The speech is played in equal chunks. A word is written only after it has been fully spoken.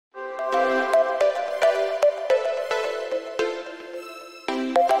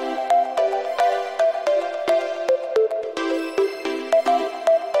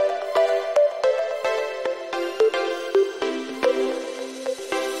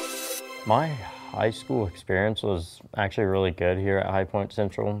My high school experience was actually really good here at High Point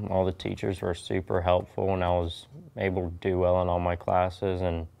Central. All the teachers were super helpful and I was able to do well in all my classes,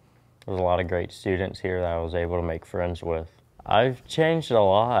 and there was a lot of great students here that I was able to make friends with. I've changed a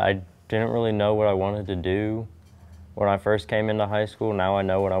lot. I didn't really know what I wanted to do when I first came into high school. Now I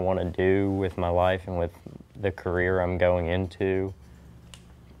know what I want to do with my life and with the career I'm going into,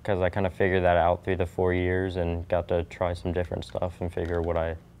 because I kind of figured that out through the 4 years and got to try some different stuff and figure what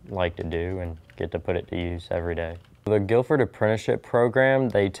I like to do and get to put it to use every day. The Guilford Apprenticeship Program,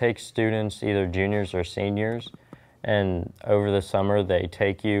 they take students, either juniors or seniors, and over the summer they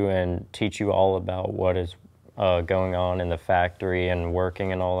take you and teach you all about what is going on in the factory and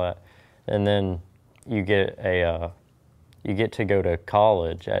working and all that. And then you get to go to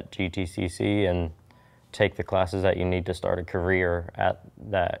college at GTCC and take the classes that you need to start a career at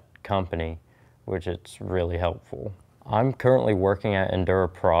that company, which it's really helpful. I'm currently working at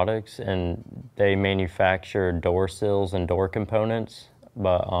Endura Products, and they manufacture door sills and door components,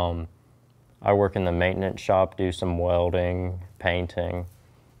 but I work in the maintenance shop, do some welding, painting,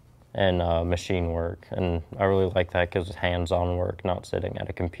 and machine work, and I really like that because it's hands-on work, not sitting at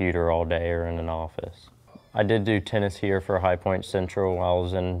a computer all day or in an office. I did do tennis here for High Point Central. I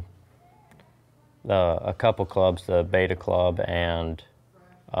was in a couple clubs, the Beta Club and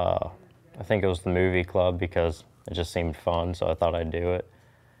I think it was the Movie Club, because it just seemed fun, so I thought I'd do it.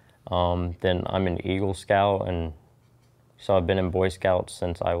 Then I'm an Eagle Scout, and so I've been in Boy Scouts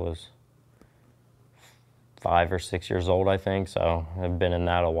since I was 5 or 6 years old, I think, so I've been in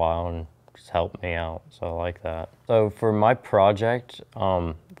that a while and it's helped me out, so I like that. So for my project,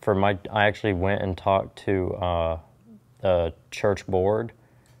 I actually went and talked to the church board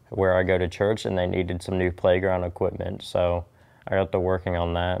where I go to church, and they needed some new playground equipment, so I got to working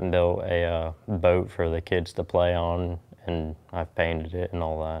on that and built a boat for the kids to play on, and I've painted it and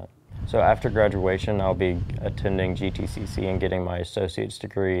all that. So after graduation, I'll be attending GTCC and getting my associate's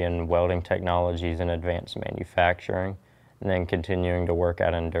degree in welding technologies and advanced manufacturing, and then continuing to work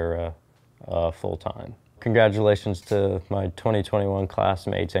at Endura full-time. Congratulations to my 2021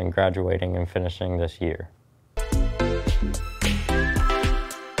 classmates and graduating and finishing this year.